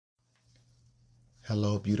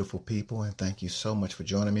Hello, beautiful people, and thank you so much for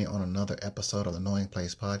joining me on another episode of the Knowing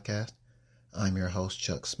Place podcast. I'm your host,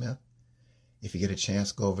 Chuck Smith. If you get a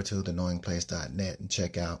chance, go over to theknowingplace.net and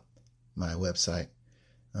check out my website.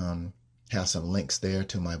 Have some links there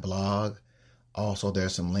to my blog. Also,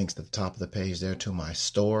 there's some links at the top of the page there to my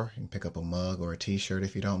store. You can pick up a mug or a t-shirt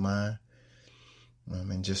if you don't mind.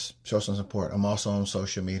 And just show some support. I'm also on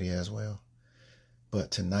social media as well.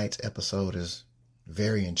 But tonight's episode is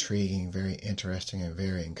very intriguing, very interesting, and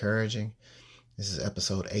very encouraging. This is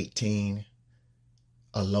episode 18,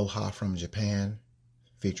 Aloha from Japan,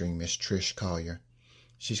 featuring Miss Trish Collier.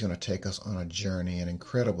 She's going to take us on a journey, an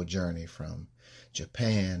incredible journey from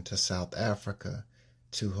Japan to South Africa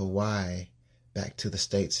to Hawaii, back to the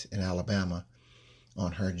States in Alabama,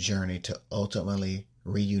 on her journey to ultimately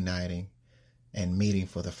reuniting and meeting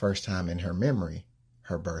for the first time in her memory,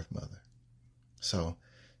 her birth mother. So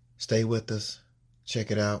stay with us, check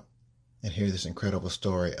it out, and hear this incredible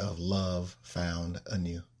story of love found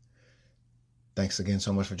anew. Thanks again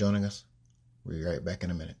so much for joining us. We'll be right back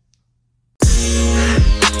in a minute.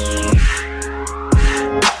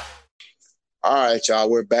 All right, y'all,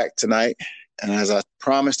 we're back tonight. And as I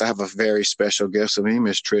promised, I have a very special guest with me,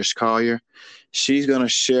 Miss Trish Collier. She's going to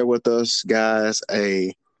share with us, guys,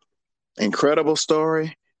 a incredible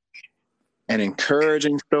story, an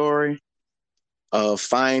encouraging story of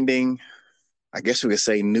finding, I guess we could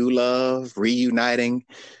say, new love, reuniting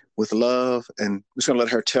with love. And we're just going to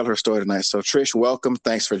let her tell her story tonight. So, Trish, welcome.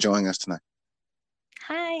 Thanks for joining us tonight.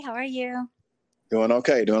 Hi, how are you? Doing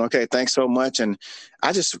okay. Thanks so much. And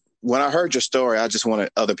when I heard your story, I just wanted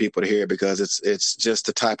other people to hear it because it's just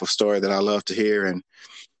the type of story that I love to hear. And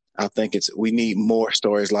I think we need more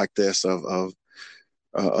stories like this of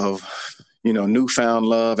newfound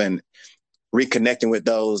love and reconnecting with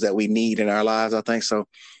those that we need in our lives, I think. So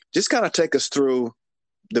just kind of take us through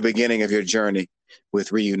the beginning of your journey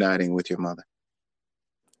with reuniting with your mother.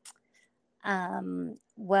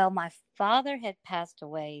 Well, my father had passed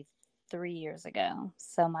away 3 years ago.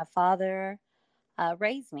 So my father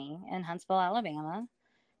raised me in Huntsville, Alabama.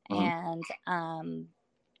 Mm-hmm.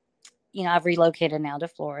 And, I've relocated now to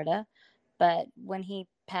Florida. But when he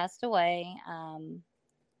passed away,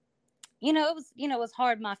 it was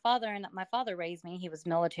hard. My father raised me. He was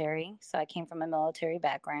military. So I came from a military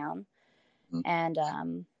background. Mm-hmm.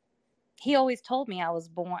 And he always told me I was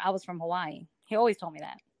from Hawaii. He always told me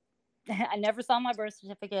that. I never saw my birth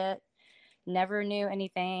certificate, never knew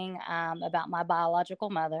anything about my biological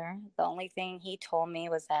mother. The only thing he told me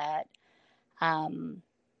was that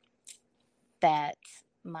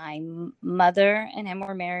my mother and him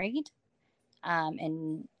were married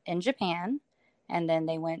in Japan, and then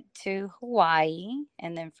they went to Hawaii,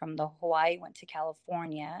 and then from the Hawaii went to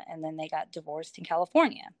California, and then they got divorced in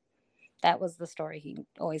California. That was the story he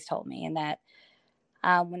always told me, and that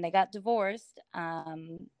when they got divorced,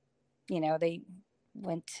 they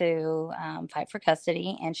went to fight for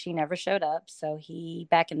custody, and she never showed up. So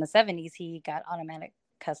back in the 70s, he got automatic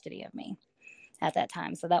custody of me at that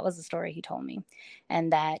time. So that was the story he told me,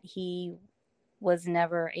 and that he was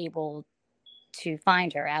never able to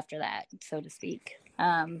find her after that, so to speak.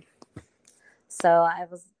 The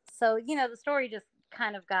story just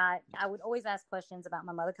kind of I would always ask questions about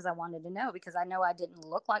my mother because I wanted to know, because I know I didn't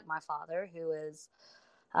look like my father, who is,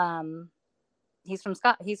 he's from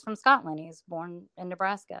Scotland. He's born in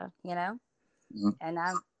Nebraska, mm-hmm. and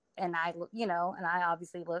I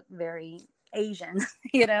obviously look very Asian,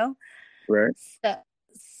 Right.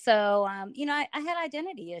 So I had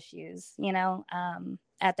identity issues,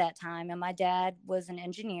 at that time. And my dad was an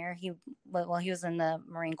engineer. He was in the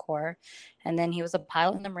Marine Corps, and then he was a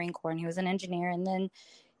pilot in the Marine Corps, and he was an engineer. And then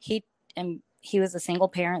he was a single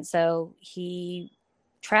parent. So he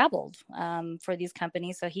traveled for these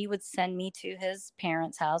companies. So he would send me to his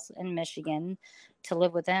parents' house in Michigan to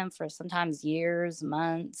live with them for sometimes years,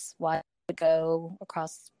 months, while I would go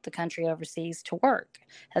across the country overseas to work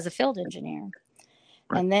as a field engineer.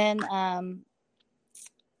 Right. And then,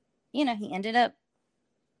 he ended up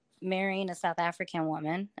marrying a South African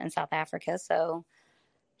woman in South Africa. So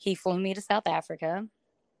he flew me to South Africa.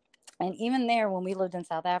 And even there, when we lived in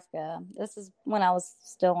South Africa, this is when I was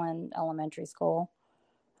still in elementary school.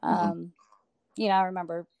 Mm-hmm. I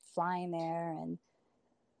remember flying there,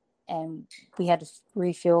 and we had to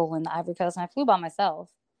refuel in the Ivory Coast, and I flew by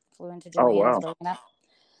myself. Flew into Johannesburg. Oh, wow.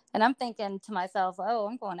 And I'm thinking to myself, oh,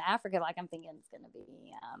 I'm going to Africa. Like, I'm thinking it's going to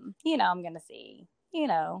be, I'm going to see,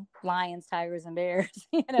 lions, tigers, and bears,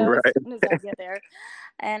 right. As soon as I get there.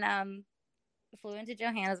 And flew into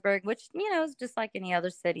Johannesburg, which, is just like any other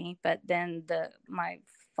city. But then my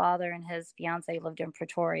father and his fiance lived in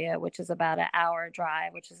Pretoria, which is about an hour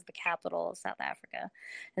drive, which is the capital of South Africa.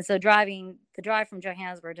 And so the drive from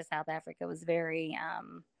Johannesburg to South Africa was very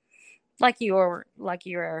like you were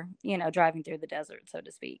driving through the desert, so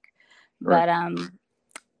to speak. Right. But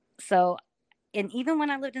so, and even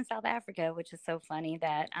when I lived in South Africa, which is so funny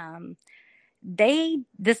that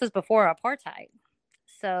this was before apartheid.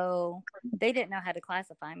 So they didn't know how to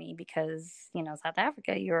classify me because, South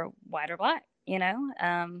Africa, you're white or black,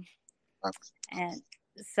 and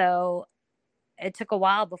so it took a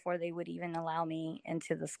while before they would even allow me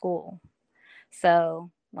into the school.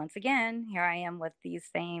 So once again, here I am with these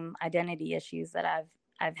same identity issues that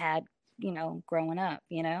I've had, growing up,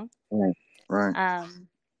 Right.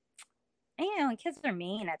 And kids are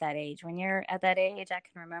mean at that age. When you're at that age, I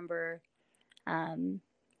can remember,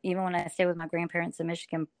 even when I stayed with my grandparents in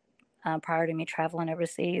Michigan, prior to me traveling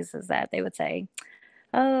overseas, is that they would say,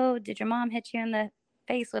 "Oh, did your mom hit you in the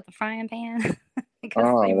face with a frying pan?"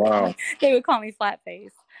 Because they would call me flat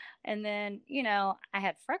face. And then, I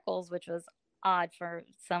had freckles, which was odd for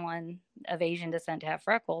someone of Asian descent to have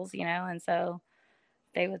freckles, and so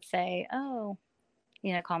they would say, "Oh,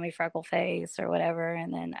 call me freckle face or whatever."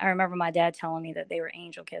 And then I remember my dad telling me that they were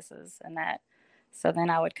angel kisses, and that, so then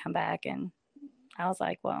I would come back and I was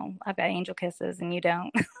like, well, I've got angel kisses and you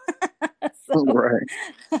don't. Right.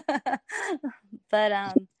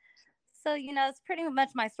 But, so, it's pretty much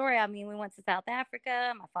my story. I mean, we went to South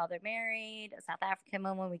Africa. My father married a South African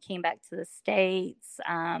woman. We came back to the States.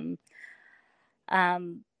 And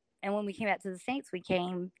when we came back to the States, we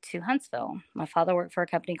came to Huntsville. My father worked for a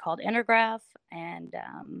company called Intergraph. And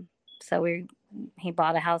so he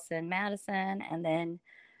bought a house in Madison. And then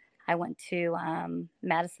I went to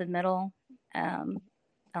Madison Middle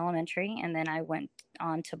Elementary. And then I went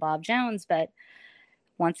on to Bob Jones. But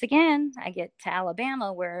once again, I get to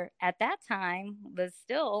Alabama, where at that time was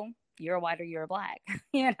still, you're white or you're black,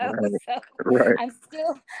 Right. So Right.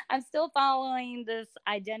 I'm still following this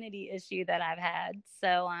identity issue that I've had.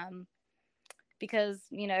 So, because,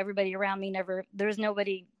 everybody around me there's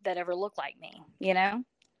nobody that ever looked like me,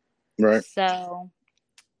 Right. So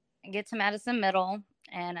I get to Madison Middle,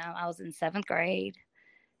 and I was in 7th grade,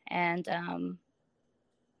 and, and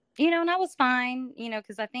I was fine,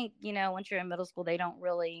 because I think, once you're in middle school, they're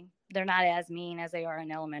not as mean as they are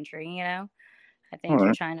in elementary, I think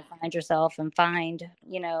you're trying to find yourself and find,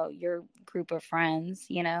 your group of friends,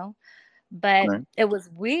 but it was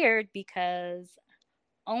weird because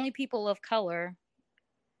only people of color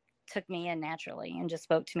took me in naturally and just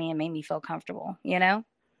spoke to me and made me feel comfortable,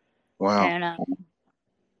 Wow. And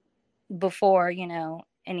before,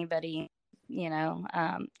 anybody,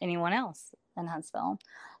 anyone else in Huntsville.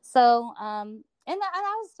 So, and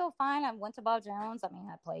I was still fine. I went to Bob Jones. I mean,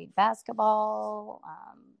 I played basketball,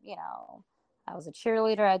 I was a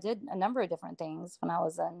cheerleader. I did a number of different things when I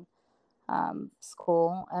was in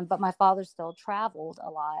school, but my father still traveled a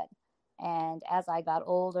lot. And as I got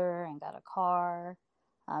older and got a car,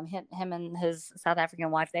 him and his South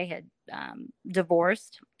African wife, they had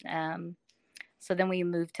divorced. So then we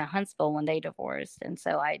moved to Huntsville when they divorced. And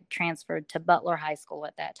so I transferred to Butler High School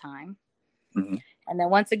at that time. Mm-hmm. And then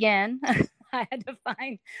once again, I had to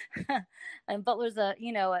find, and Butler's a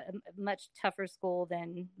much tougher school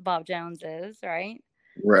than Bob Jones is, right?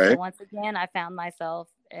 Right. So once again, I found myself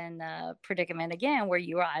in a predicament again where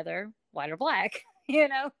you were either white or black,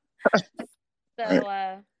 So,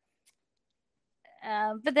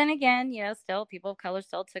 but then again, still people of color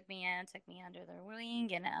still took me under their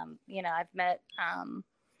wing. And, I've met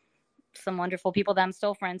some wonderful people that I'm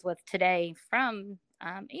still friends with today from,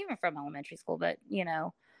 even from elementary school, but,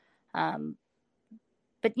 I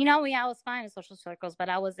was fine in social circles, but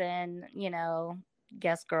I was in,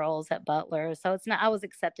 guest girls at Butler. So I was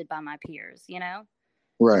accepted by my peers,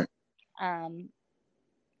 Right.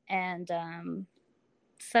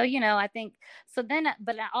 So, I think, so then,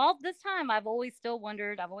 but all this time I've always still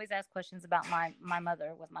wondered, I've always asked questions about my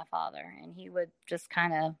mother with my father, and he would just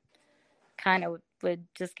kind of would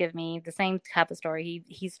just give me the same type of story.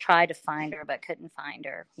 He's tried to find her, but couldn't find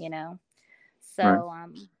her, So,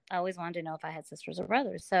 I always wanted to know if I had sisters or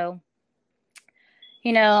brothers. So,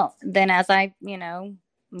 then as I,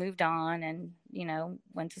 moved on and,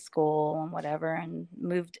 went to school and whatever and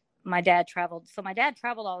moved, my dad traveled. So my dad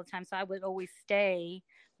traveled all the time. So I would always stay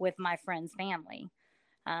with my friend's family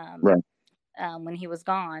when he was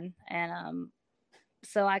gone. And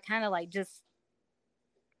so I kind of like just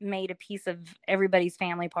made a piece of everybody's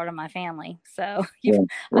family part of my family. So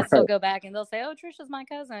I still go back and they'll say, "Oh, Trish is my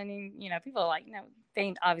cousin." And, people are like,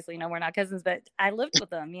 they obviously know we're not cousins, but I lived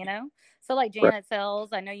with them, So like Janet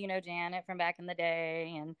Sells, I know Janet from back in the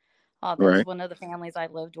day, and all those, Right. one of the families I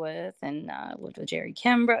lived with, and lived with Jerry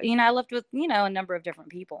Kimbrough. You know, I lived with, you know, a number of different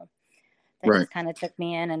people that Right. just kind of took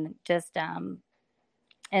me in and just,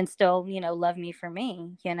 and still, you know, loved me for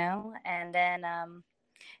me, you know. And then,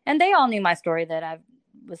 and they all knew my story, that I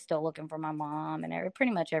was still looking for my mom, and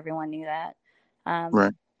pretty much everyone knew that.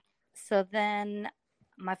 Right. So then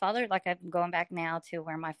my father, like, I'm going back now to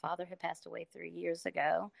where my father had passed away 3 years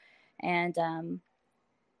ago. And,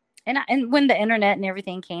 and when the internet and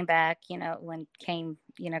everything came back, you know,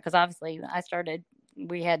 because obviously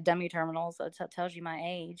we had dummy terminals, so it tells you my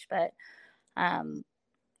age. But um,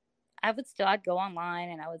 I'd go online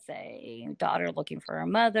and I would say, daughter looking for her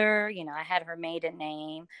mother. You know, I had her maiden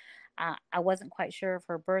name. I wasn't quite sure of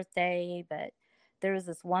her birthday, but there was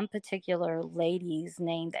this one particular lady's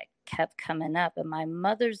name that kept coming up, and my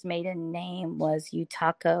mother's maiden name was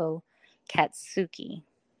Yutako Katsuki.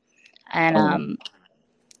 And Oh.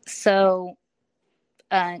 so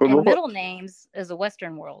But and before, middle names is a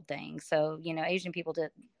Western world thing. So, you know, Asian people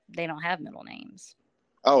they don't have middle names.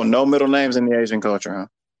 oh, no middle names in the Asian culture, huh?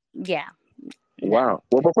 Yeah, no. Wow.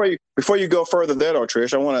 Well, before you go further there, though,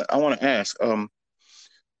 Trish, I want to ask,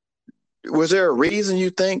 was there a reason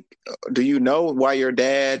you think? Do you know why your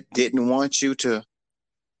dad didn't want you to,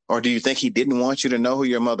 or do you think he didn't want you to know who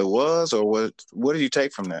your mother was, or what did you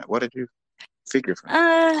take from that? What did you figure from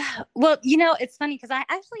that? Well, you know, it's funny because I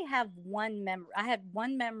actually have one memory. I had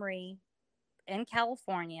one memory in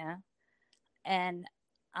California, and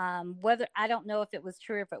whether, I don't know if it was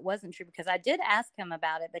true or if it wasn't true, because I did ask him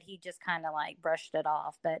about it, but he just kind of like brushed it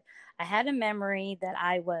off. But I had a memory that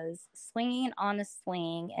I was swinging on a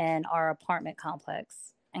swing in our apartment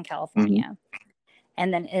complex in Mm-hmm. California,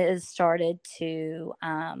 and then it has started to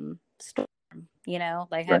storm. You know,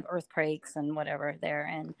 they Right. have earthquakes and whatever there,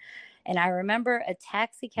 and I remember a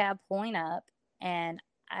taxi cab pulling up, and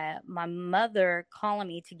my mother calling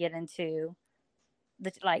me to get into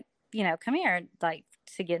the, like, you know, come here, like,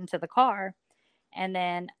 to get into the car. And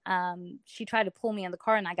then she tried to pull me in the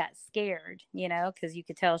car, and I got scared, you know, because you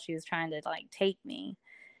could tell she was trying to like take me.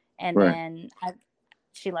 And Right. then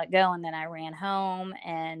she let go, and then I ran home.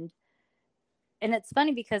 And it's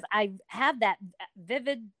funny because I have that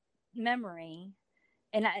vivid memory,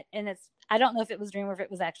 and I don't know if it was a dream or if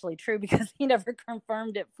it was actually true, because he never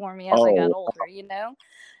confirmed it for me as I got Oh, older, you know.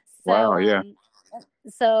 wow. So Yeah.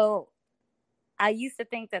 so I used to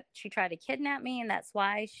think that she tried to kidnap me, and that's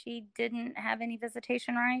why she didn't have any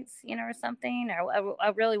visitation rights, you know, or something. Or I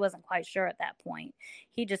really wasn't quite sure at that point.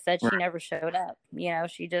 He just said Right. she never showed up. You know,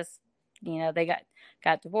 she just, you know, they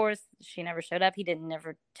got divorced. She never showed up. He didn't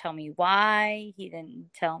never tell me why. He didn't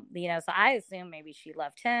tell, you know, so I assumed maybe she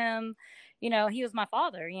left him. You know, he was my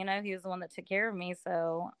father. You know, he was the one that took care of me,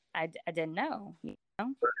 so I didn't know. You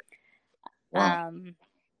know. Wow. Um,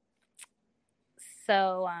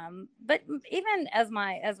 so but even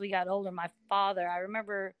as we got older, my father, I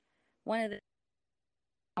remember one of the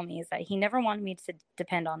told me is that he never wanted me to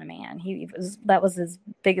depend on a man. That was his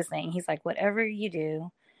biggest thing. He's like, whatever you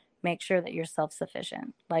do, make sure that you're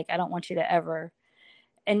self-sufficient. Like, I don't want you to ever.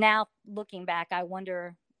 And now looking back, I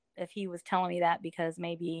wonder if he was telling me that because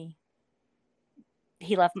maybe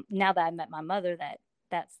he left, now that I met my mother,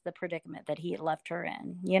 that's the predicament that he had left her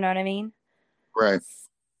in, you know what I mean? Right.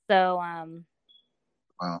 So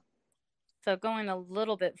Wow. so going a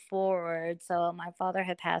little bit forward, so my father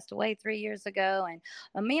had passed away 3 years ago, and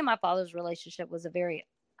me and my father's relationship was a very,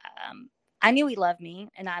 I knew he loved me,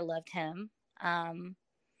 and I loved him,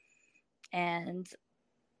 and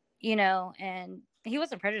you know, and he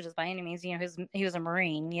wasn't prejudiced by any means. You know, he was a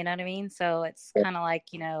Marine. You know what I mean? So it's kind of like,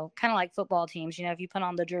 you know, kind of like football teams. You know, if you put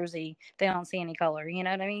on the jersey, they don't see any color. You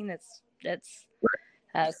know what I mean? It's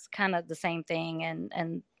kind of the same thing,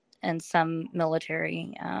 and some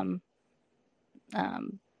military. I'm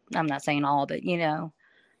not saying all, but you know,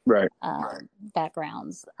 Right.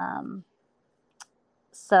 backgrounds.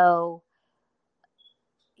 So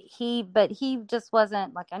but he just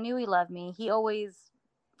wasn't like, I knew he loved me. He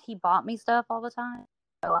bought me stuff all the time.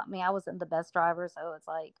 So, I mean, I wasn't the best driver, so it's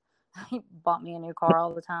like he bought me a new car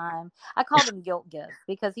all the time. I called them guilt gifts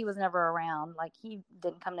because he was never around. Like, he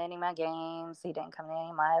didn't come to any of my games. He didn't come to any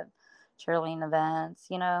of my cheerleading events,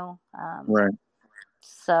 you know. Right.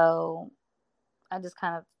 So I just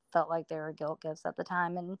kind of felt like they were guilt gifts at the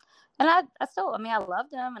time. And I still, I mean, I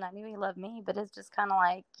loved him and I knew he loved me, but it's just kind of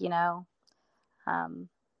like, you know, um,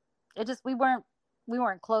 it just, we weren't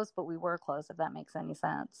close, but we were close, if that makes any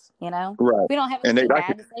sense. You know, Right. we don't have And they anything like,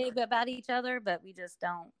 bad to say about each other, but we just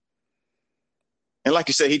don't. and like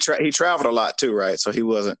you said, he traveled a lot too, right? So he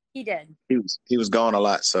wasn't. He did. He was gone a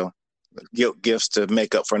lot. So guilt gifts to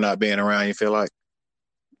make up for not being around. You feel like.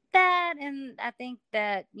 That, and I think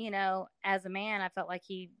that, as a man, I felt like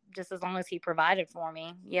just as long as he provided for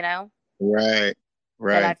me, Right. that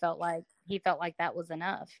I Right. felt like he felt like that was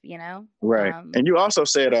enough. Right. And you also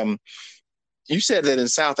said, you said that in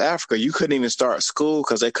South Africa, you couldn't even start school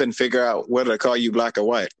because they couldn't figure out whether to call you black or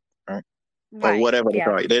white, right? Or Right. whatever they Yeah.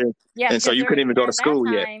 call you. They didn't, Yeah. and so Because you couldn't even go to during that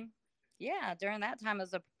school yet. time,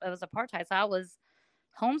 it was apartheid. So I was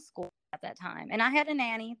homeschooled at that time. And I had a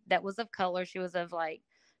nanny that was of color. She was of like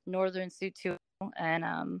Northern Sotho.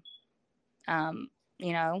 And,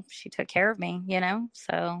 she took care of me,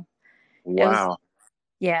 so it was, Wow.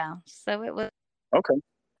 yeah. So it was, Okay.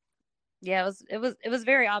 yeah, it was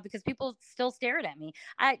very odd because people still stared at me.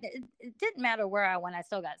 It didn't matter where I went, I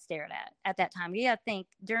still got stared at that time. Yeah, I think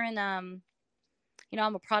during I'm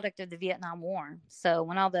a product of the Vietnam War. So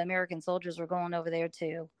when all the American soldiers were going over there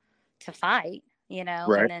to fight,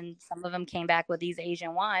 Right. and then some of them came back with these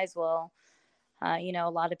Asian wives. Well, a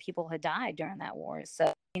lot of people had died during that war.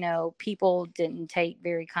 So, people didn't take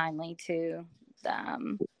very kindly to,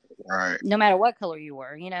 Right. no matter what color you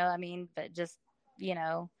were, but just, you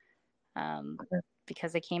know,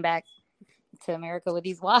 because they came back to America with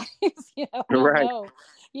these wives, I don't Right. know.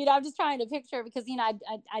 I'm just trying to picture because,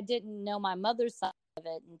 I didn't know my mother's side of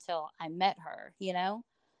it until I met her,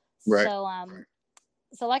 Right.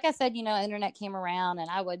 So like I said, internet came around and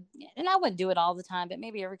I wouldn't do it all the time, but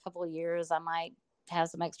maybe every couple of years I might have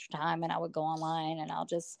some extra time and I would go online and I'll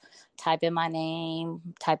just type in my name,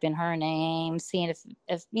 type in her name, seeing if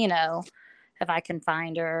if I can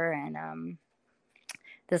find her. And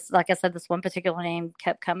this, like I said, this one particular name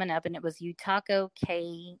kept coming up, and it was Yutako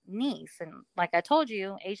K. Niece. And like I told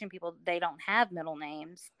you, Asian people, they don't have middle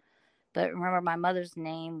names. But remember, my mother's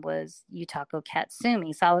name was Yutako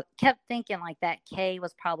Katsumi. So I kept thinking like that K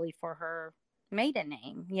was probably for her maiden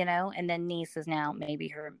name, and then Niece is now maybe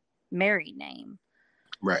her married name.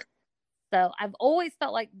 Right. So I've always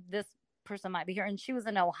felt like this person might be here. And she was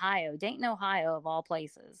in Ohio, Dayton, Ohio, of all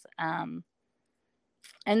places. And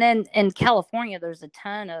then in California, there's a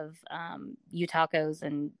ton of Utakos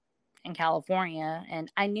in California.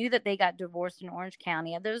 And I knew that they got divorced in Orange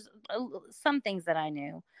County. There's some things that I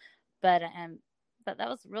knew. But that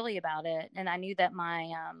was really about it. And I knew that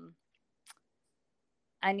my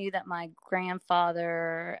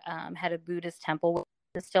grandfather had a Buddhist temple, which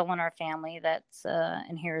is still in our family. That's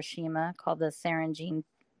in Hiroshima, called the Saranjin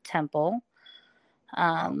Temple.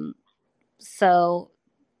 So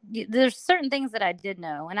there's certain things that I did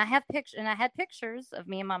know, and I had pictures of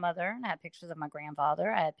me and my mother, and I had pictures of my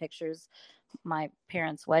grandfather. I had pictures, my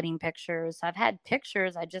parents' wedding pictures. I've had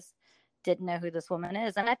pictures. I just didn't know who this woman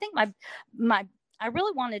is. And I think I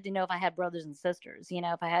really wanted to know if I had brothers and sisters,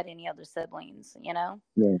 if I had any other siblings, Yeah.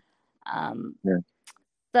 Yeah.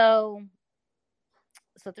 So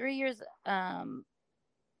 3 years after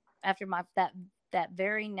that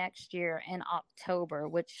very next year in October,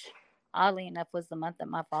 which oddly enough was the month that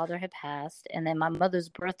my father had passed, and then my mother's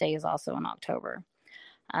birthday is also in October.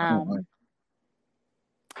 I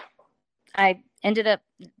ended up,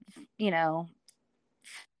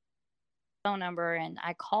 phone number, and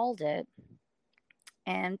I called it,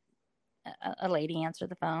 and a lady answered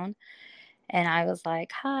the phone, and I was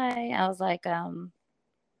like, "Hi." I was like,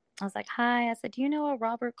 "Hi." I said, "Do you know a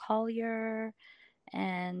Robert Collier?"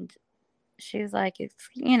 And she was like, she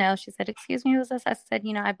said, "Excuse me, who's this?" I said,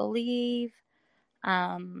 "I believe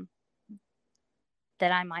that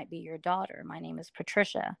I might be your daughter. My name is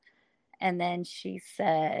Patricia." And then she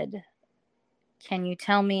said, "Can you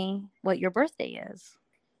tell me what your birthday is?"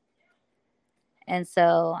 And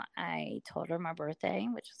so I told her my birthday,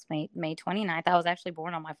 which is May 29th. I was actually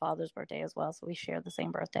born on my father's birthday as well, so we share the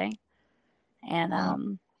same birthday.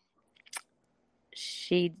 And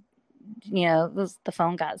she, the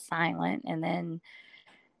phone got silent, and then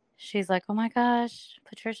she's like, "Oh my gosh,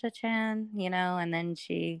 Patricia Chan," and then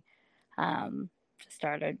she just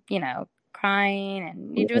started, crying,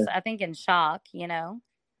 and you just, I think, in shock,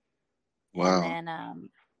 Wow. and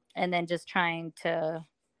then just trying to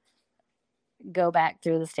go back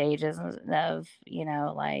through the stages of,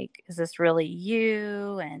 like, is this really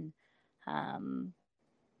you? And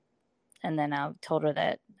then I told her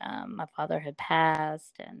that my father had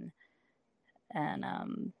passed, and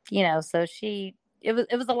so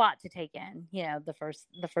it was a lot to take in,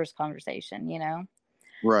 the first conversation,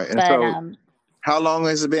 Right. And but so how long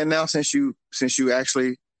has it been now since you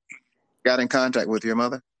actually got in contact with your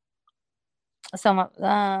mother? So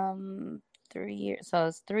 3 years. So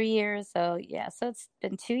it's 3 years. So yeah. So it's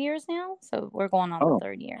been 2 years now. So we're going on the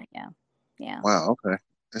third year. Yeah. Yeah. Wow. Okay.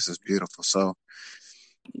 This is beautiful. So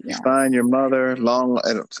you Yes. find your mother.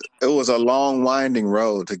 It was a long, winding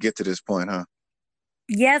road to get to this point, huh?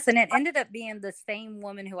 Yes, and it ended up being the same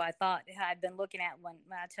woman who I thought I'd been looking at when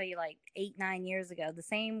I tell you, like 8-9 years ago. The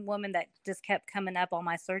same woman that just kept coming up on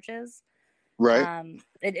my searches. Right.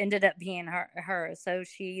 It ended up being her. So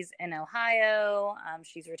she's in Ohio.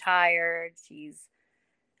 She's retired. She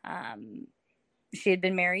had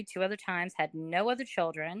been married 2 other times, had no other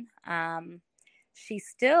children. She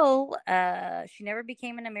still, she never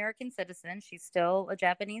became an American citizen. She's still a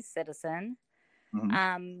Japanese citizen.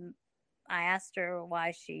 Mm-hmm. I asked her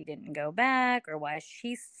why she didn't go back or why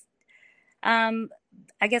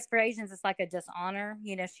I guess for Asians, it's like a dishonor.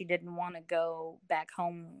 You know, she didn't want to go back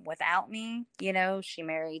home without me. You know, she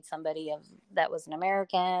married somebody that was an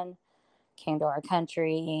American, came to our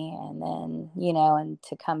country, and then, you know, and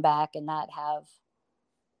to come back and not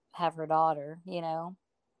have her daughter, you know,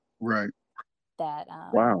 Right. that,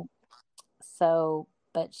 Wow. so,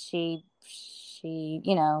 but you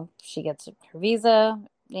know, she gets her visa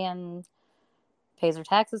and pays her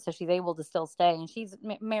taxes, so she's able to still stay. And she's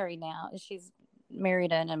married now. She's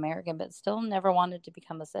married an American, but still never wanted to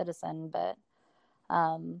become a citizen. But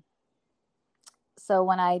so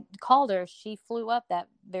when I called her, she flew up that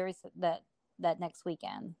next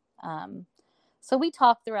weekend. So we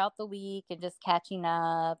talked throughout the week and just catching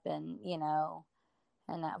up, and you know,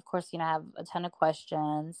 and of course, you know, I have a ton of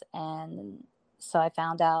questions. And so I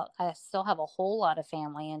found out I still have a whole lot of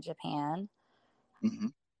family in Japan. Mm-hmm.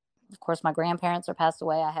 Of course, my grandparents are passed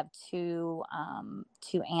away. I have two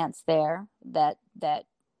aunts there that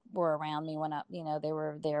were around me when they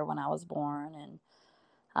were there when I was born. And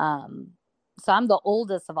so I'm the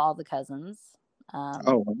oldest of all the cousins.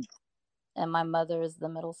 Oh, And my mother is the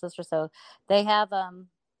middle sister. So they have and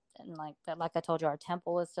like I told you, our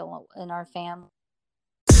temple is still in our family.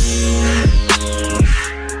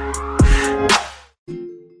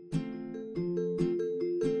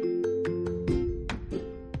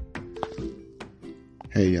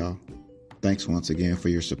 Hey y'all, thanks once again for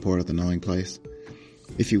your support of The Knowing Place.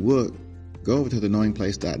 If you would, go over to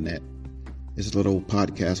theknowingplace.net. It's a little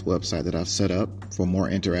podcast website that I've set up for more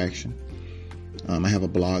interaction. I have a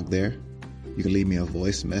blog there. You can leave me a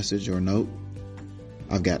voice message or note.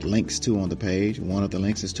 I've got links too on the page. One of the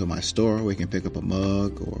links is to my store where you can pick up a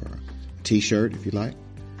mug or a t-shirt if you like.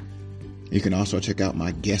 You can also check out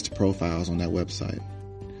my guest profiles on that website.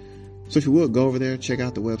 So if you would, go over there, check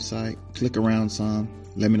out the website, click around some,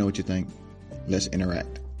 let me know what you think. Let's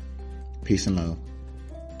interact. Peace and love.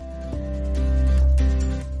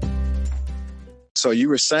 so you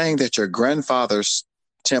were saying that your grandfather's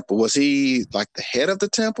temple, was he like the head of the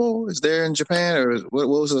temple? Is there in Japan, or what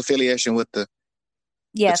was his affiliation with the?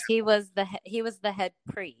 Yes, he was the head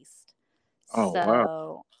priest. Oh, wow.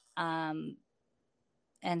 So,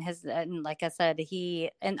 and like I said,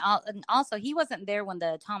 also he wasn't there when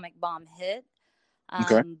the atomic bomb hit.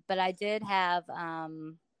 Okay. But I did have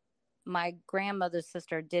my grandmother's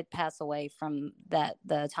sister did pass away from the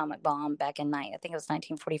atomic bomb back in I think it was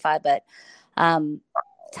 1945. But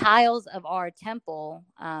tiles of our temple,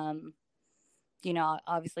 you know,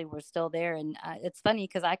 obviously we're still there. And it's funny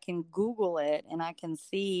because I can Google it and I can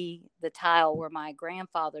see the tile where my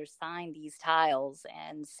grandfather signed these tiles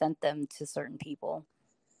and sent them to certain people,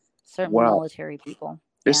 certain Wow. military people.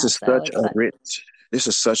 This Yeah, is so this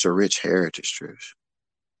is such a rich heritage, Trish.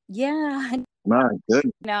 yeah. My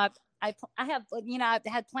goodness. You know, I have, you know, I've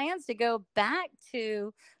had plans to go back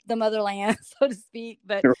to the motherland, so to speak,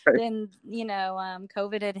 but Right. then, you know,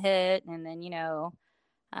 COVID had hit, and then, you know,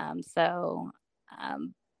 so,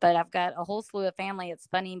 but I've got a whole slew of family. It's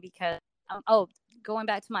funny because, going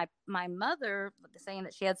back to my mother saying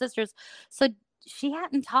that she had sisters. So she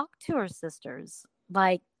hadn't talked to her sisters.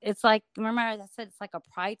 Like, it's like, remember I said, it's like a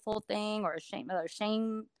prideful thing or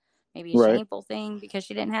maybe a Right. shameful thing because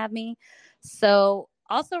she didn't have me. So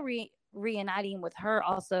also reuniting with her,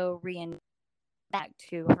 also reuniting back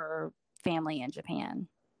to her family in Japan.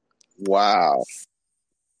 Wow.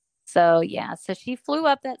 So yeah, so she flew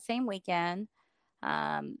up that same weekend,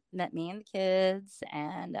 met me and the kids,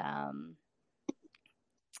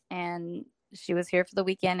 and she was here for the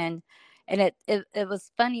weekend, and it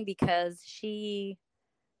was funny because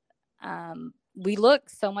we look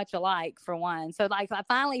so much alike, for one. So like I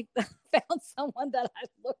finally found someone that I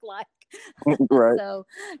look like. Right. So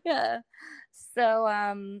yeah. So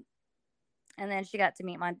and then she got to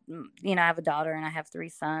meet I have a daughter and I have 3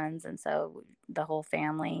 sons, and so the whole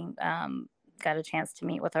family got a chance to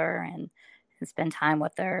meet with her and spend time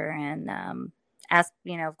with her, and ask,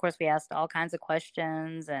 of course we asked all kinds of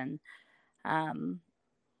questions, and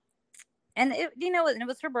it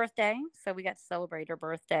was her birthday, so we got to celebrate her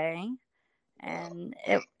birthday. And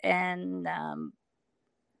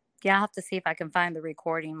Yeah, I'll have to see if I can find the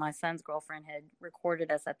recording. My son's girlfriend had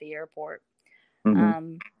recorded us at the airport,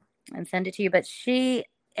 Mm-hmm. and send it to you. But so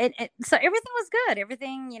everything was good.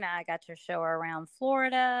 Everything, I got to show her around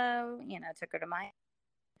Florida, took her to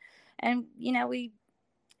and,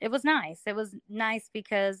 it was nice. It was nice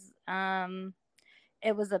because,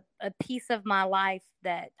 it was a piece of my life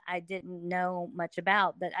that I didn't know much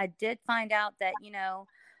about, but I did find out that,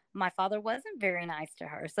 my father wasn't very nice to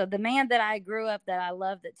her. So the man that I grew up, that I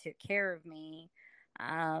loved, that took care of me,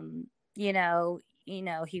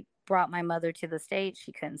 he brought my mother to the States.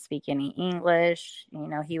 She couldn't speak any English.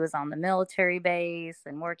 He was on the military base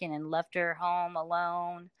and working, and left her home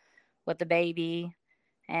alone with the baby.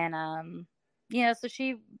 And, so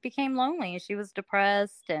she became lonely, and she was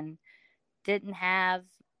depressed and didn't have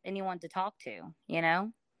anyone to talk to,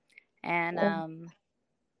 and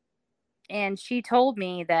and she told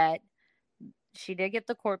me that she did get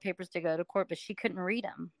the court papers to go to court, but she couldn't read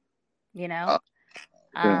them, you know.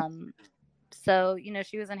 Yeah. So,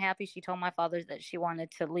 she was unhappy. She told my father that she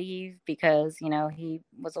wanted to leave because, he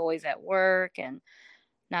was always at work and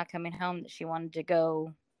not coming home, that she wanted to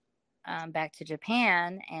go back to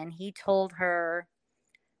Japan. And he told her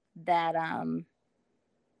that that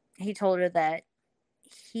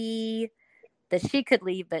she could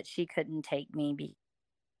leave, but she couldn't take me because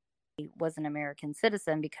he was an American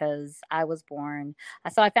citizen, because I was born.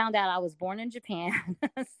 So I found out I was born in Japan.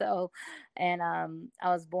 So, and I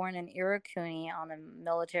was born in Irakuni on a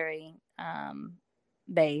military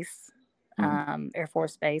base, Air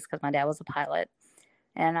Force base, because my dad was a pilot.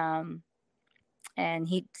 And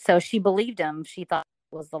so she believed him. She thought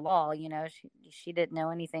it was the law. She didn't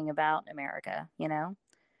know anything about America. Right.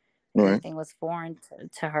 Everything was foreign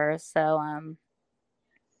to her. So,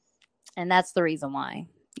 and that's the reason why,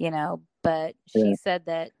 but she said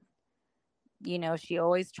that, she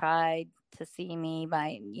always tried to see me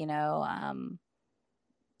by,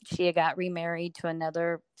 she had got remarried to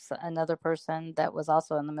another person that was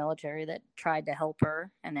also in the military, that tried to help her,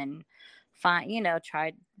 and then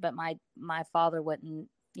tried, but my father wouldn't,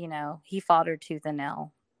 he fought her tooth and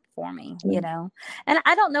nail for me, and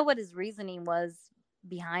I don't know what his reasoning was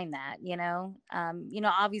behind that,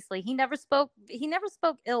 obviously he never spoke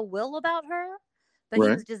ill will about her, but he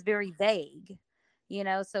was just very vague,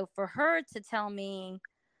 so for her to tell me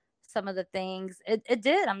some of the things, it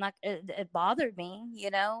did, it bothered me,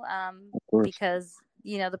 because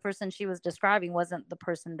the person she was describing wasn't the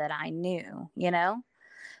person that I knew,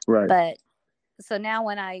 Right. But so now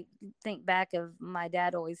when I think back of my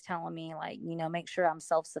dad always telling me, like, make sure I'm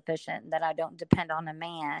self-sufficient and that I don't depend on a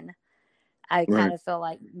man, I kind of feel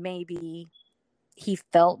like maybe he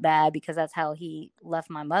felt bad because that's how he left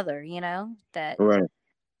my mother, that,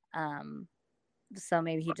 so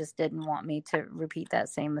maybe he just didn't want me to repeat that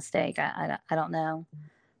same mistake. I don't know.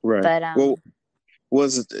 Right. But, well,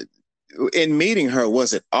 was it, in meeting her,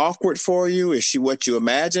 was it awkward for you? Is she what you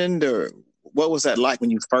imagined, or what was that like when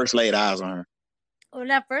you first laid eyes on her?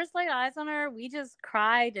 When I first laid eyes on her, we just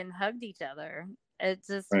cried and hugged each other. It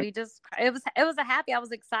was a happy, I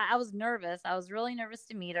was excited. I was nervous. I was really nervous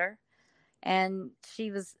to meet her. And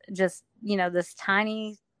she was just, this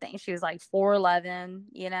tiny thing. She was like 4'11",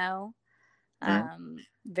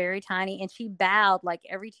 very tiny. And she bowed like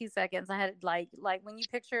every 2 seconds. I had like when you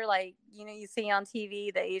picture, like, you see on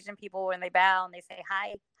TV, the Asian people, when they bow and they say,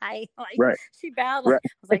 hi, like she bowed. Like,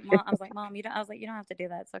 I was like, mom, you don't have to do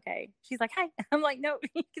that. It's okay. She's like, hi. I'm like, no,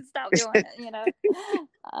 you can stop doing it,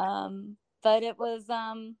 but it was,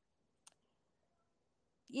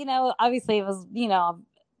 obviously it was,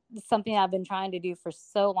 something I've been trying to do for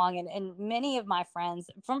so long. And many of my friends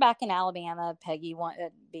from back in Alabama, Peggy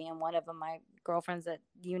being one of them, my girlfriends that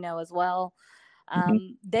as well,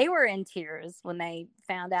 they were in tears when they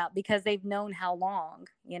found out, because they've known how long,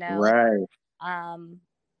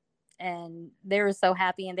 and they were so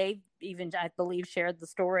happy, and they even, I believe, shared the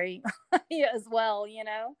story as well,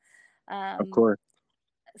 Of course.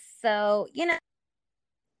 So,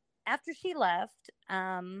 after she left,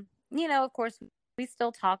 of course, we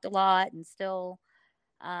still talked a lot, and still,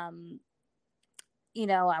 I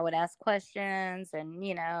would ask questions, and,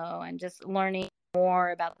 and just learning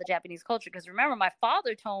more about the Japanese culture. Because remember, my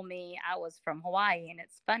father told me I was from Hawaii, and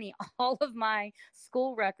it's funny, all of my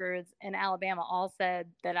school records in Alabama all said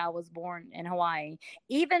that I was born in Hawaii.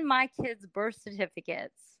 Even my kids' birth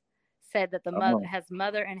certificates said that the mother has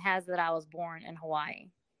that I was born in Hawaii.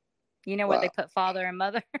 Where they put father and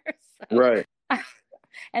mother. So, right.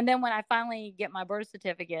 And then when I finally get my birth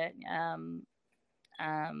certificate,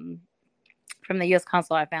 from the U.S.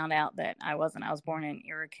 consul, I found out that I wasn't. I was born in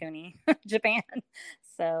Irakuni, Japan.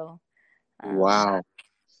 So, wow.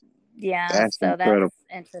 Yeah, That's so that's incredible.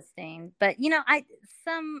 interesting. But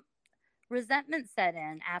some resentment set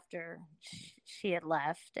in after she had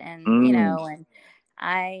left, and Mm, and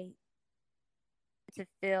I to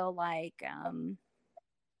feel like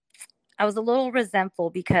I was a little resentful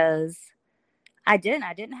because I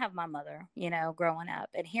didn't have my mother, growing up,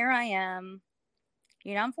 and here I am.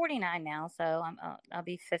 I'm 49 now, so I'll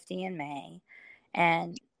be 50 in May,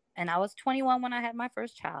 and I was 21 when I had my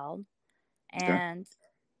first child, okay. and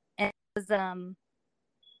it was then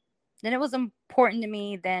it was important to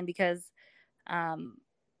me then because um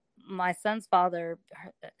my son's father,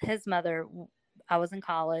 his mother, I was in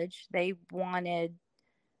college. They wanted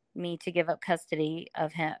me to give up custody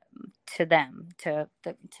of him to them, to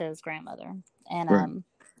his grandmother, and Right.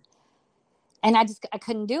 I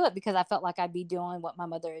couldn't do it because I felt like I'd be doing what my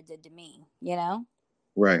mother did to me,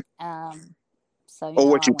 Right. So Or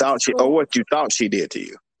what I you went to thought school. she did to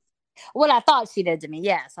you. What I thought she did to me,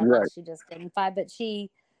 yes, I thought Right. she just didn't fight, but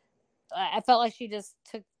I felt like she just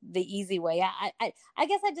took the easy way. I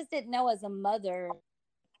guess I just didn't know as a mother,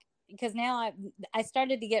 because now I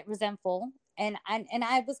started to get resentful, and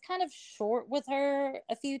I was kind of short with her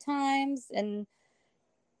a few times, and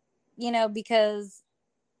because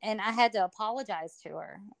and I had to apologize to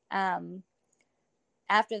her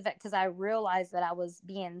after that, because I realized that I was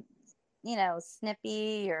being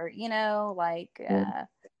snippy, or like Yeah.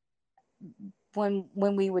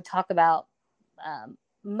 when we would talk about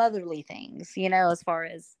motherly things, as far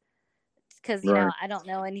as, because Right. I don't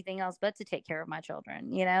know anything else but to take care of my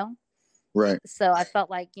children, Right. so I felt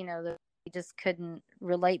like that we just couldn't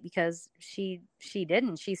relate, because she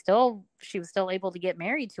was still able to get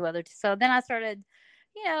married to others. So then I started,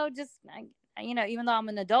 just even though I'm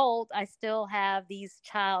an adult, I still have these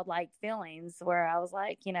childlike feelings where I was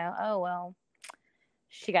like, oh well,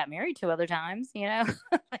 she got married two other times, like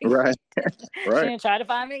Right. she Right. didn't try to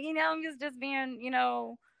find me, I'm just being,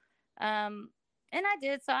 and I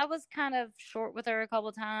did. So I was kind of short with her a couple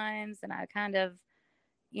of times, and I kind of,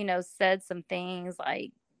 said some things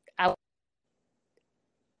like, I would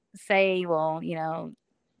say, well,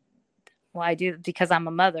 I do because I'm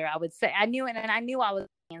a mother. I would say I knew it, and I knew I was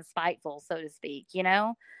being spiteful, so to speak,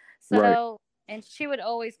 Right. So, and she would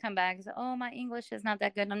always come back and say, "Oh, my English is not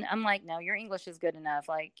that good." I'm like, "No, your English is good enough."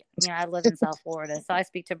 Like, I live in South Florida, so I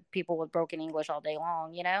speak to people with broken English all day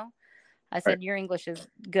long. I Right. said, "Your English is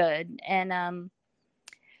good," and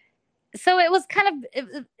so it was kind of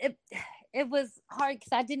it was hard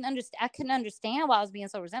because I couldn't understand why I was being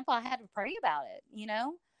so resentful. I had to pray about it,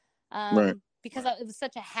 Right. because it was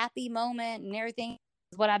such a happy moment, and everything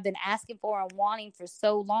is what I've been asking for and wanting for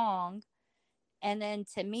so long. And then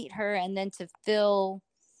to meet her, and then to feel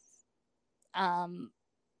um,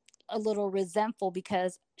 a little resentful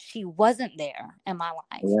because she wasn't there in my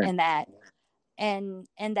life, Right. and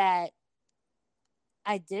that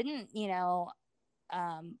I didn't,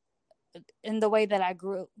 um, in the way that I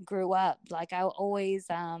grew up. Like I always,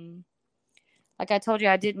 like I told you,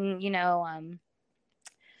 I didn't,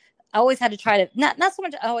 I always had to try to, not so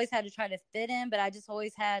much I always had to try to fit in, but I just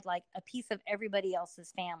always had like a piece of everybody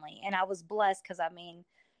else's family. And I was blessed because, I mean,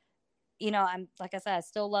 I'm, like I said, I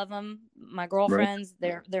still love them. My Right. girlfriends,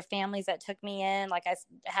 their families that took me in, like I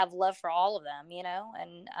have love for all of them,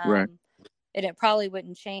 and Right. it probably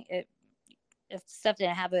wouldn't change it if stuff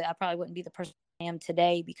didn't happen. I probably wouldn't be the person I am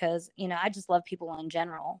today, because I just love people in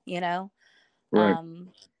general. Right.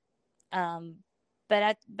 Um, um, but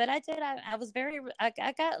I did. I was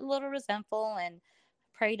I got a little resentful and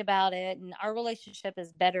prayed about it, and our relationship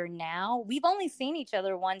is better now. We've only seen each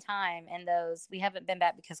other one time, and we haven't been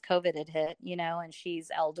back because COVID had hit, and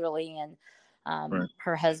she's elderly, and Right.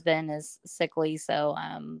 her husband is sickly, so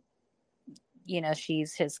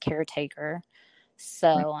she's his caretaker.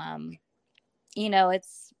 Right. So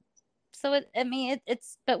it's I mean,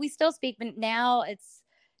 it's, but we still speak. But now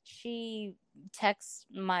she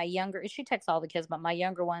she texts all the kids, but my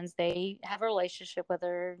younger ones, they have a relationship with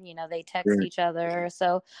her. They text Right. each other.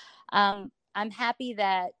 So, I'm happy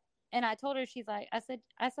that, and I told her, she's like, I said,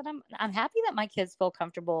 I'm happy that my kids feel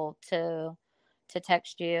comfortable to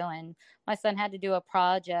text you. And my son had to do a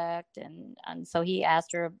project, and so he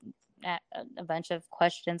asked her a bunch of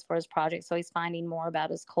questions for his project. So he's finding more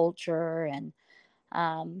about his culture, and,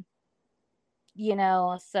 um,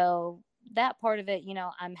 so that part of it,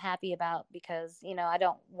 I'm happy about, because, I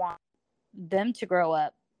don't want them to grow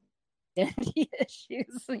up identity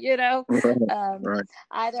issues, Right. um, Right.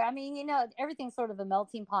 either. I mean, everything's sort of a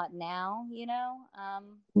melting pot now,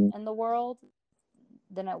 Mm. in the world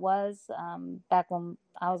than it was, back when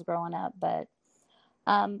I was growing up.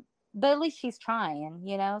 Um, but at least she's trying,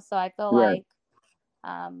 so I feel Right. like,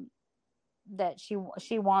 um, that she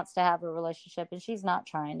wants to have a relationship and she's not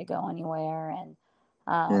trying to go anywhere. And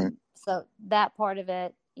Right. so that part of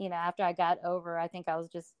it, after I got over, I think I was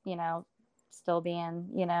just, still being,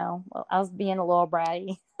 I was being a little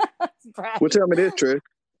bratty. Well, bratty. tell me this, Trish.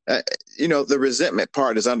 The resentment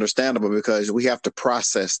part is understandable because we have to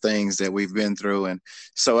process things that we've been through. And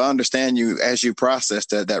so I understand you as you process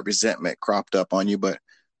that resentment cropped up on you. But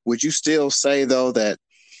would you still say, though, that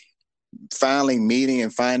finally meeting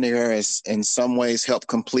and finding her has in some ways helped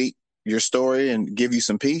complete your story and give you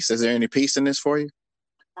some peace? Is there any peace in this for you?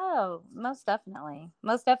 Oh, most definitely.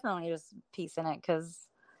 Most definitely there's peace in it because,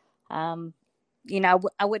 I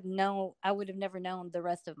wouldn't know, I would have never known the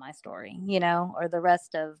rest of my story, or the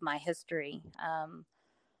rest of my history,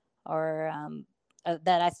 or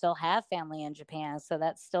that I still have family in Japan. So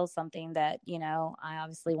that's still something that, I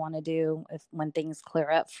obviously want to do when things clear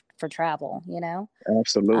up for travel,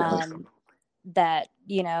 Absolutely. that,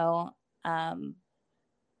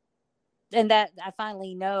 and that I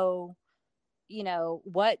finally know,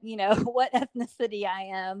 what, what ethnicity I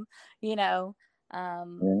am, Yeah.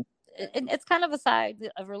 it's kind of a side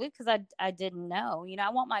of relief because I didn't know, I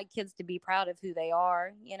want my kids to be proud of who they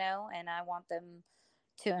are, and I want them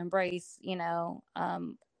to embrace,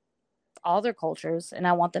 all their cultures. And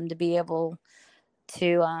I want them to be able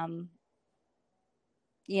to,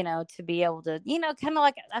 to be able to, kind of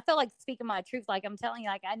like, I feel like speaking my truth. Like I'm telling you,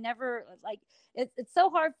 like I never, like it's so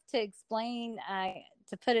hard to explain,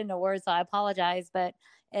 to put into words. So I apologize, but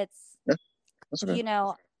it's, That's okay.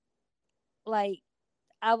 Like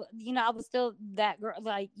I was still that girl,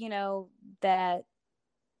 like, that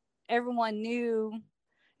everyone knew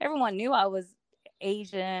I was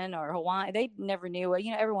Asian or Hawaiian. They never knew it.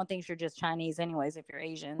 Everyone thinks you're just Chinese anyways. If you're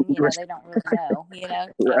Asian, they don't really know,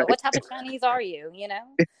 Right. what type of Chinese are you,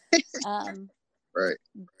 um, Right.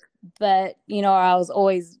 but, I was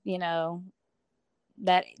always,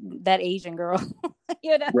 that Asian girl,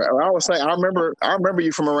 Right. Well, I was saying, I remember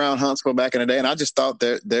you from around Huntsville back in the day, and I just thought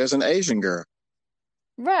there's an Asian girl,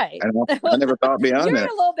 right. and I never thought beyond You're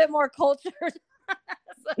that. a little bit more cultured.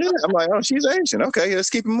 Yeah, I'm like, oh, she's Asian. Okay,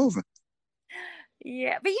 let's keep it moving.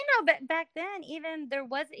 Yeah, but back then, even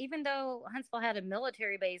though Huntsville had a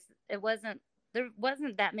military base, there wasn't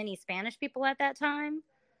that many Spanish people at that time,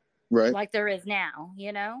 Right. like there is now.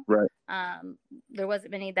 Right. There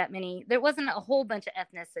wasn't many. There wasn't a whole bunch of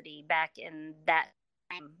ethnicity back in that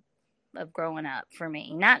time of growing up for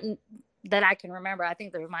me. Not that I can remember. I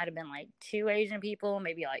think there might have been like 2 Asian people,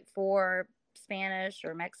 maybe like 4 Spanish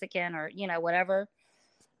or Mexican or whatever.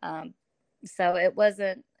 So it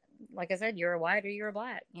wasn't, like I said, you're a white or you're a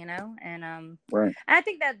black, and Right. I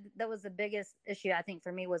think that was the biggest issue. I think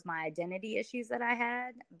for me was my identity issues that I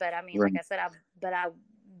had. But I mean, Right. like I said, I've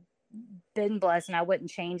been blessed, and I wouldn't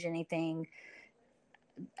change anything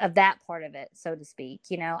of that part of it, so to speak.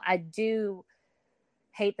 I do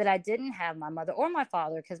hate that I didn't have my mother or my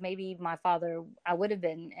father, because maybe my father, I would have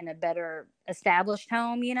been in a better established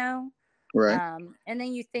home, Right. And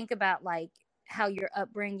then you think about like how your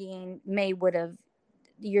upbringing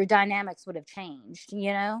your dynamics would have changed,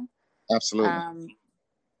 Absolutely.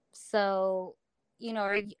 So,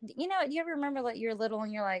 or, do you ever remember like you're little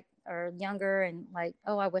and you're like, or younger and like,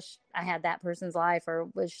 oh, I wish I had that person's life, or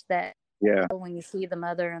wish that, Yeah. when you see the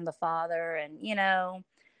mother and the father and,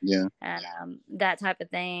 Yeah. and that type of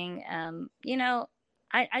thing.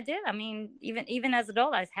 I did. I mean, even as an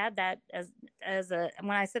adult, I've had that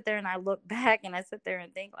when I sit there and I look back and I sit there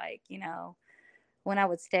and think like, when I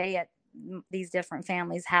would stay at these different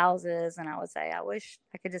families' houses, and I would say, I wish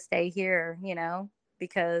I could just stay here,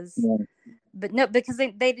 because, Yeah. but no, because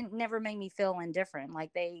they didn't never make me feel indifferent.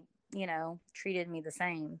 Like they, treated me the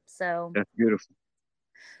same. So, That's beautiful.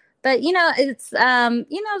 but it's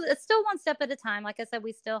still one step at a time. Like I said,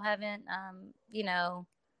 we still haven't,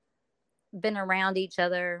 been around each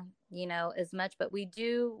other, as much, but we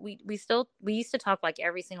used to talk like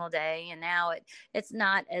every single day, and now it's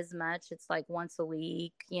not as much. It's like once a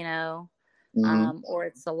week, Mm-hmm. or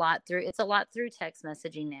it's a lot through text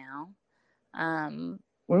messaging now.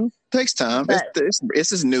 Well, it takes time. But It's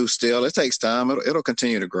just new still. It takes time. It'll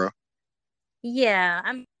continue to grow. yeah,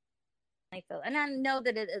 and I know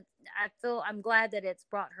that I'm glad that it's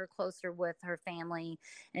brought her closer with her family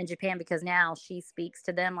in Japan, because now she speaks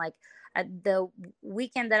to them. Like the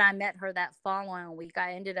weekend that I met her, that following week,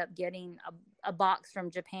 I ended up getting a box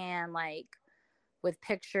from Japan, like with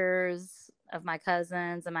pictures of my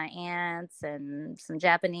cousins and my aunts and some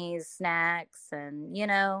Japanese snacks, and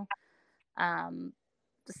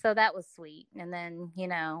so that was sweet. And then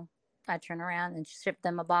I turn around and ship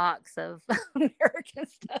them a box of American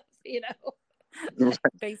stuff,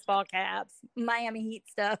 baseball caps, Miami Heat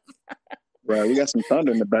stuff. Right. We got some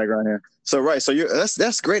thunder in the background here. So right. So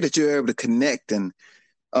that's great that you're able to connect. And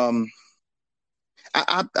um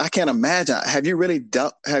I can't imagine. Have you really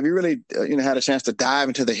had a chance to dive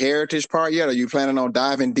into the heritage part yet? Are you planning on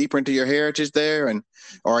diving deeper into your heritage there,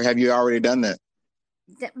 or have you already done that?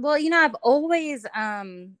 Well, I've always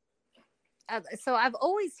so I've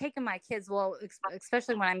always taken my kids, well,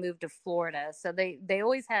 especially when I moved to Florida. So they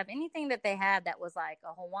always have anything that they had that was like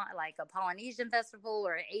a Hawaiian, like a Polynesian festival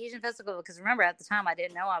or an Asian festival. Because remember, at the time, I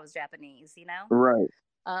didn't know I was Japanese. Right.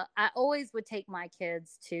 I always would take my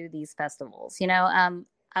kids to these festivals. I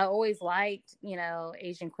always liked,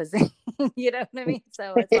 Asian cuisine. You know what I mean?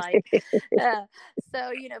 So it's like,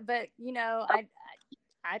 but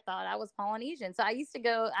I thought I was Polynesian. So I used to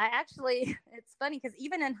go, it's funny because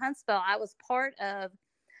even in Huntsville, I was part of,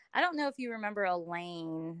 I don't know if you remember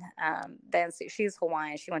Elaine, then she's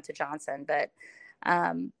Hawaiian. She went to Johnson, but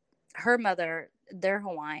her mother, they're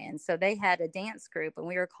Hawaiian. So they had a dance group and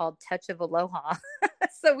we were called Touch of Aloha.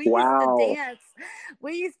 So we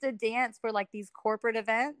used to dance for like these corporate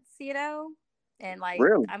events, and like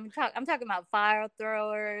really? I'm talking about fire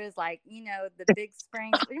throwers, like the Big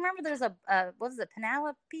Springs. Remember, there's a what was it,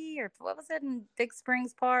 Penelope, or what was it in Big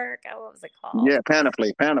Springs Park? What was it called? Yeah,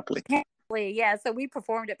 Panoply. Yeah, so we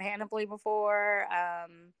performed at Panoply before.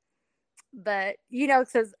 But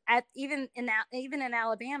because even in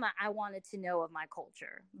Alabama, I wanted to know of my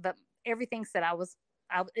culture, but everything said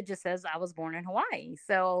it just says I was born in Hawaii.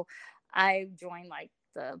 So I joined like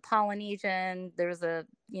the Polynesian. There was a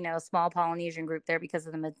small Polynesian group there because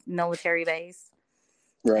of the military base,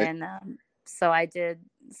 right? And so I did.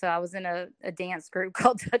 So I was in a dance group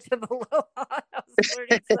called Touch of Aloha. I was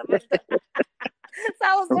learning some of that. So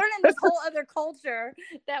I was learning this whole other culture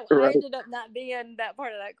that I ended up not being that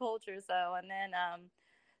part of that culture. So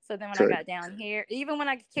then when I got down here, even when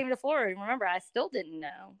I came to Florida, remember, I still didn't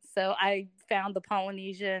know. So I found the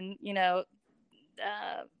Polynesian,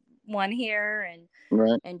 one here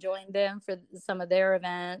and joined them for some of their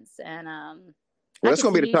events. And that's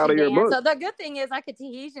going to be the title of your book. So the good thing is I could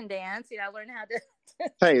Tahitian dance. I learned how to.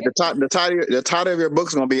 Hey, the title of your book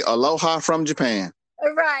is going to be Aloha from Japan.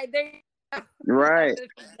 Right. Right.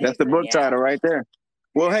 That's the book title right there.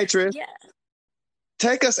 Well, hey, Trish,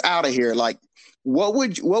 take us out of here. Like, what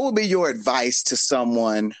would be your advice to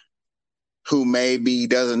someone who maybe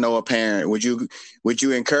doesn't know a parent? Would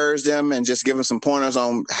you encourage them and just give them some pointers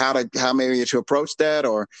on how maybe to approach that?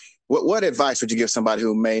 Or what advice would you give somebody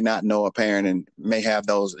who may not know a parent and may have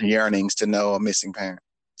those yearnings to know a missing parent?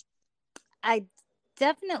 I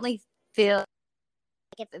definitely feel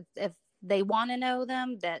like if they want to know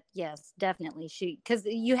them, that yes, definitely shoot, because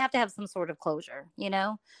you have to have some sort of closure,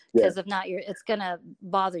 because if not, it's gonna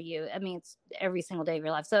bother you. I mean, it's every single day of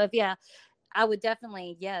your life. So I would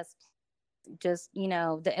definitely, yes, just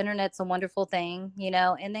the internet's a wonderful thing,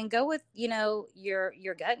 and then go with your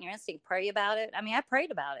gut and your instinct. Pray about it. I mean, I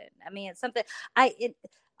prayed about it. I mean, it's something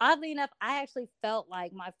oddly enough, I actually felt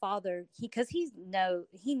like my father, because he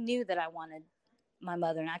knew that I wanted my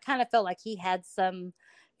mother, and I kind of felt like he had some,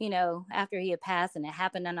 after he had passed, and it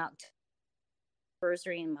happened on October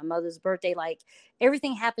anniversary and my mother's birthday, like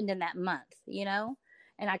everything happened in that month,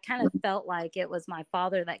 and I kind of felt like it was my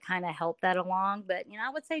father that kind of helped that along. But I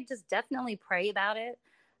would say just definitely pray about it.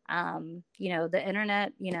 The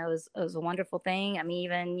internet, is a wonderful thing. I mean,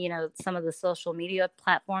 even some of the social media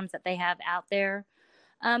platforms that they have out there.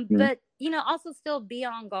 But also still be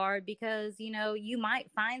on guard, because you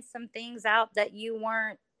might find some things out that you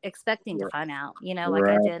weren't expecting to find out. Like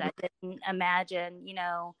I didn't imagine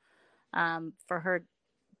for her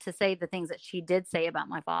to say the things that she did say about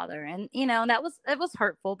my father, and it was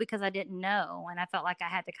hurtful because I didn't know, and I felt like I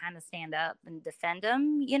had to kind of stand up and defend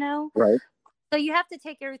him. Right. So you have to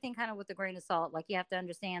take everything kind of with a grain of salt. Like, you have to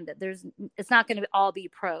understand that it's not going to all be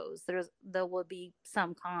pros. There will be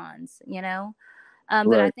some cons,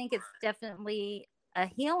 but I think it's definitely a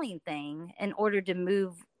healing thing in order to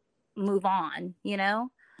move on,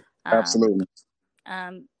 Absolutely.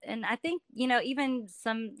 And I think, even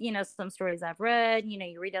some stories I've read, you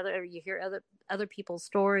hear other people's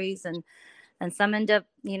stories, and some end up,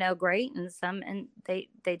 great, and some, and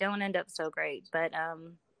they don't end up so great. But,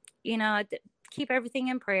 keep everything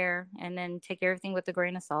in prayer, and then take everything with a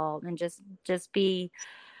grain of salt, and just be,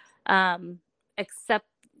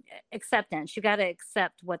 acceptance. You got to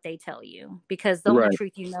accept what they tell you, because the only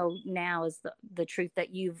truth now is the truth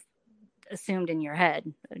that you've assumed in your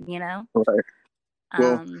head, Right.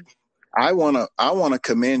 Well, I want to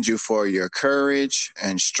commend you for your courage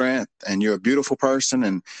and strength, and you're a beautiful person.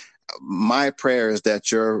 And my prayer is that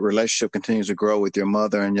your relationship continues to grow with your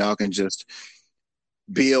mother, and y'all can just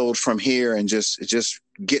build from here and just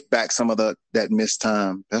get back some of that missed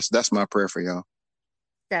time. That's my prayer for y'all.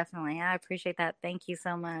 Definitely. I appreciate that. Thank you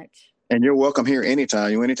so much. And you're welcome here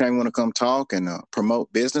anytime. Anytime you want to come talk and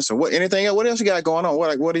promote business or anything else. What else you got going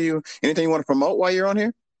on? Anything you want to promote while you're on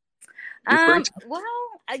here? Well,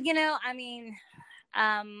 I mean,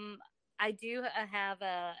 I do have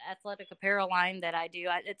a athletic apparel line that I do.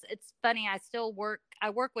 It's funny. I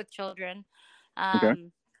work with children,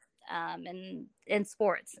 and in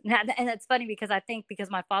sports. And it's funny because I think because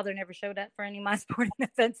my father never showed up for any of my sporting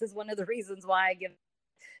events is one of the reasons why I give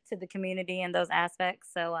to the community in those aspects.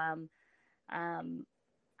 So,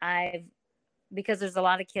 because there's a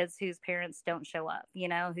lot of kids whose parents don't show up,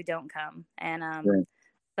 who don't come. And,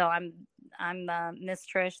 so I'm Miss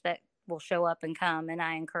Trish that will show up and come, and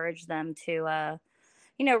I encourage them to,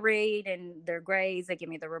 read and their grades. They give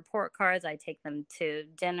me the report cards. I take them to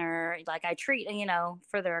dinner. Like I treat,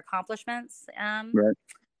 for their accomplishments. Right.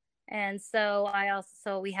 And so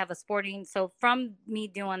we have so from me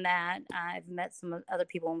doing that, I've met some other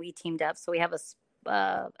people and we teamed up. So we have a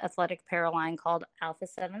athletic apparel line called Alpha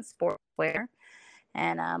 7 Sportswear.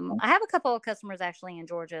 And I have a couple of customers actually in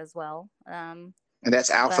Georgia as well. And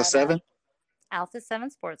that's Alpha 7? Alpha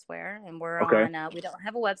 7 Sportswear. And we're on, we don't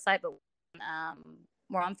have a website, but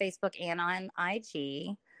we're on Facebook and on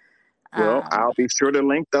IG. Well, I'll be sure to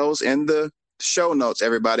link those in the show notes,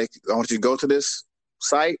 everybody. I want you to go to this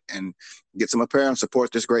site and get some apparel and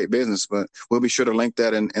support this great business, but we'll be sure to link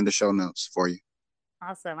that in the show notes for you.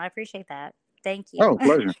 Awesome. I appreciate that. Thank you. Oh,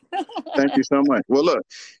 pleasure. Thank you so much. Well, look,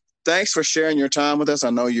 thanks for sharing your time with us. I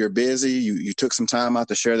know you're busy. You took some time out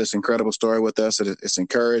to share this incredible story with us. It's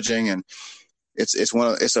encouraging, and it's one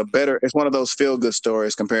of those feel good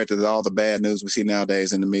stories compared to all the bad news we see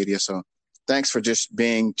nowadays in the media. So thanks for just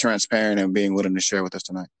being transparent and being willing to share with us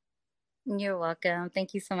tonight. You're welcome.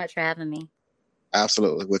 Thank you so much for having me.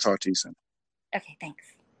 Absolutely. We'll talk to you soon. Okay, thanks.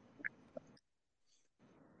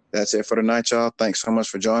 That's it for tonight, y'all. Thanks so much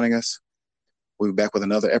for joining us. We'll be back with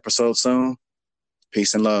another episode soon.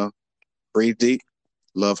 Peace and love. Breathe deep.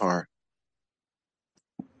 Love hard.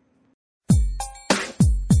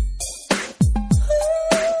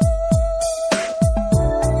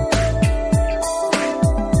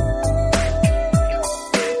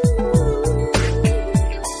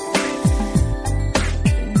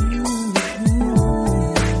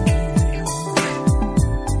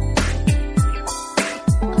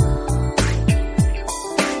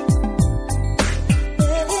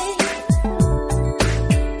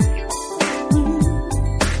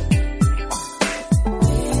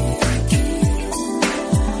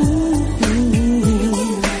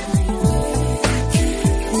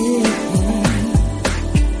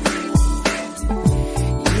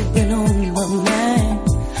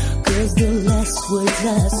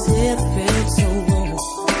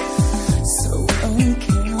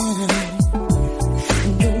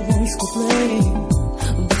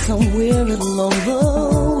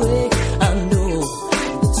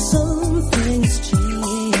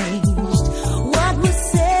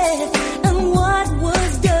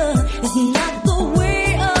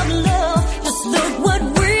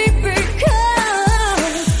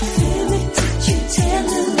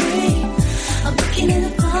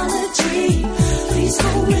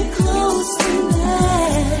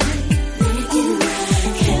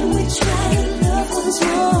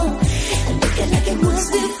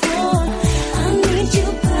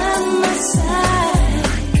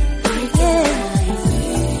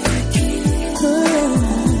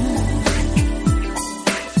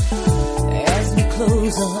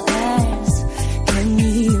 close our eyes.